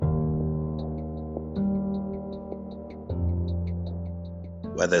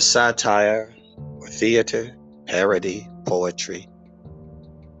whether satire or theater, parody, poetry,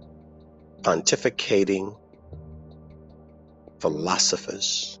 pontificating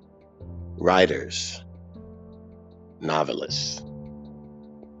philosophers, writers, novelists,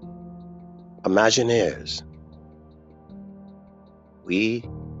 Imagineers, we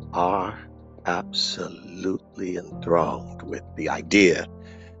are absolutely enthralled with the idea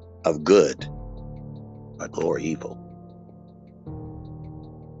of good, but more evil.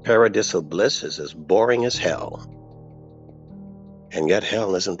 Paradisal bliss is as boring as hell, and yet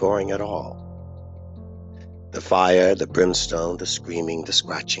hell isn't boring at all. The fire, the brimstone, the screaming, the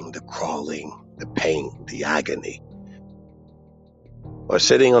scratching, the crawling, the pain, the agony, or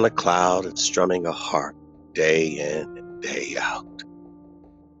sitting on a cloud and strumming a harp day in and day out.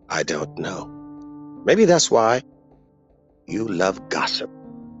 I don't know. Maybe that's why you love gossip,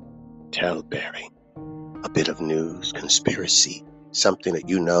 tale-bearing, a bit of news, conspiracy, something that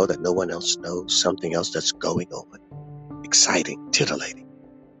you know that no one else knows, something else that's going on. Exciting, titillating,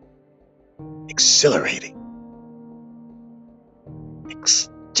 exhilarating,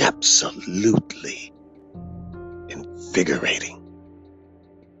 absolutely invigorating.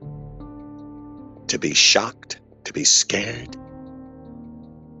 To be shocked, to be scared,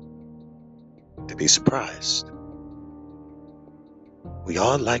 to be surprised. We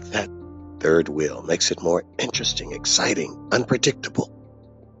all like that third wheel. Makes it more interesting, exciting, unpredictable.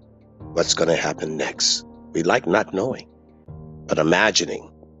 What's going to happen next? We like not knowing, but imagining,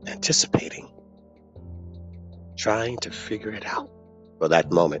 anticipating, trying to figure it out. For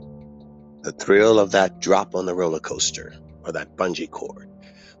that moment, the thrill of that drop on the roller coaster, or that bungee cord,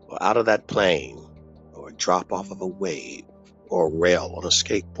 or out of that plane, or a drop off of a wave, or a rail on a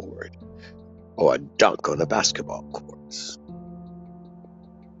skateboard, or a dunk on a basketball court.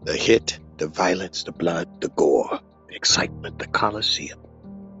 The hit, the violence, the blood, the gore, the excitement, the Coliseum.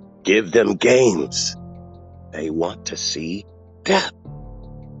 Give them games. They want to see death,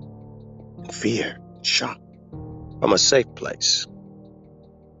 and fear, and shock, from a safe place,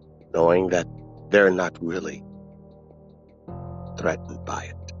 knowing that they're not really threatened by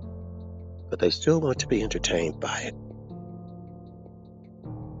it, but they still want to be entertained by it.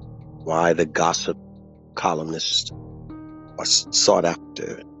 Why the gossip columnists are sought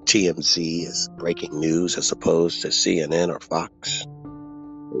after TMZ as breaking news as opposed to CNN or Fox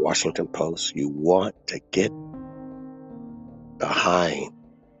or Washington Post. You want to get behind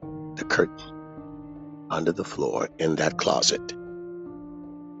the curtain, under the floor, in that closet.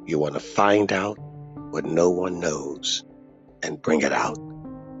 You want to find out what no one knows and bring it out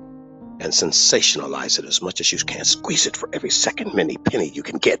and sensationalize it as much as you can. Squeeze it for every second, penny you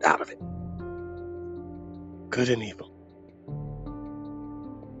can get out of it. Good and evil.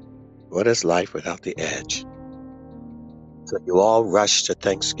 What is life without the edge? So you all rush to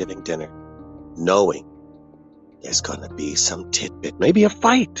Thanksgiving dinner, knowing there's going to be some tidbit, maybe a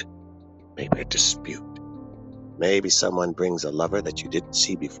fight, maybe a dispute. Maybe someone brings a lover that you didn't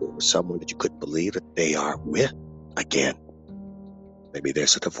see before, someone that you couldn't believe that they are with again. Maybe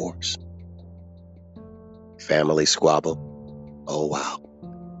there's a divorce. Family squabble. Oh, wow.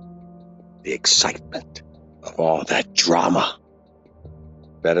 The excitement of all that drama.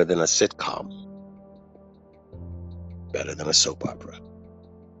 Better than a sitcom. Better than a soap opera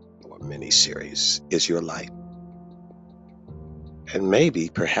or miniseries is your life. And maybe,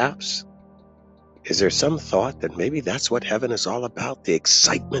 perhaps, is there some thought that maybe that's what heaven is all about? The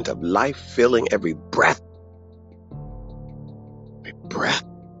excitement of life, filling every breath,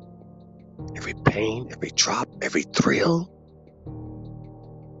 every pain, every drop, every thrill.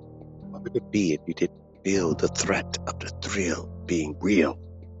 What would it be if you didn't feel the threat of the thrill being real?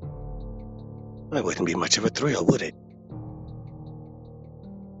 Well, it wouldn't be much of a thrill, would it?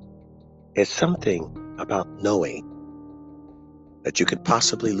 It's something about knowing that you could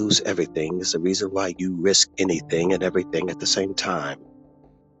possibly lose everything is the reason why you risk anything and everything at the same time.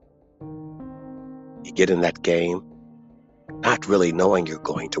 You get in that game, not really knowing you're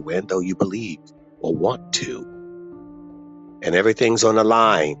going to win, though you believe or want to. And everything's on the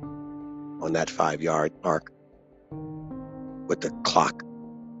line on that 5-yard mark with the clock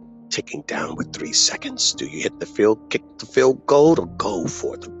ticking down with 3 seconds. Do you hit the field, kick the field goal, or go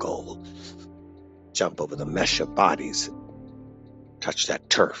for the goal? Jump over the mesh of bodies and touch that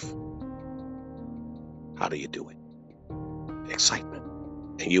turf. How do you do it? Excitement.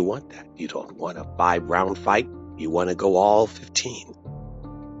 And you want that. You don't want a 5-round fight. You want to go all 15.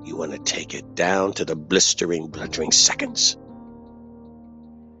 You want to take it down to the blistering seconds.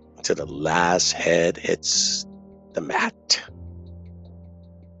 Till the last head hits the mat.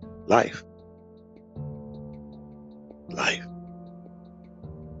 Life.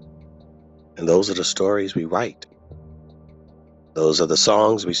 And those are the stories we write. Those are the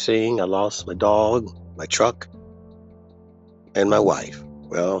songs we sing. I lost my dog, my truck, and my wife.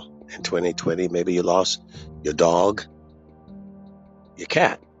 Well, in 2020, maybe you lost your dog, your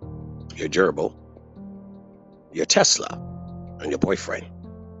cat, your gerbil, your Tesla, and your boyfriend.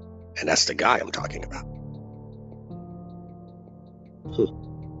 And that's the guy I'm talking about.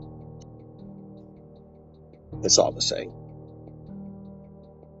 It's all the same.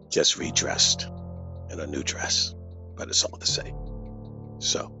 Just redressed in a new dress, but it's all the same.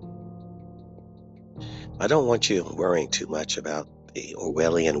 So, I don't want you worrying too much about the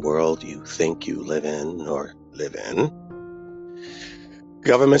Orwellian world you think you live in or live in.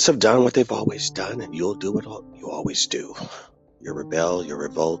 Governments have done what they've always done, and you'll do what you always do. You rebel, you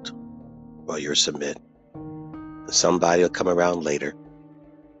revolt, or you submit. Somebody will come around later,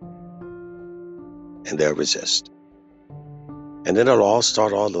 and they'll resist. And then it'll all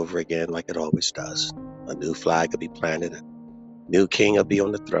start all over again like it always does. A new flag will be planted, a new king will be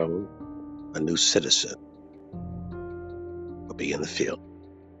on the throne, a new citizen will be in the field.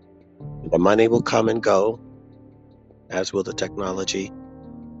 The money will come and go, as will the technology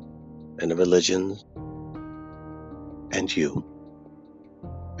and the religions and you.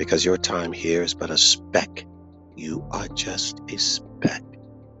 Because your time here is but a speck. You are just a speck.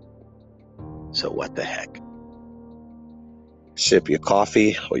 So what the heck? Sip your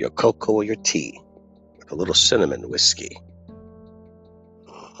coffee or your cocoa or your tea with a little cinnamon whiskey.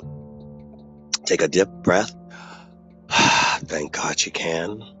 Take a deep breath. Thank God you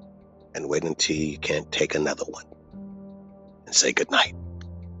can. And wait until you can't take another one. And say goodnight.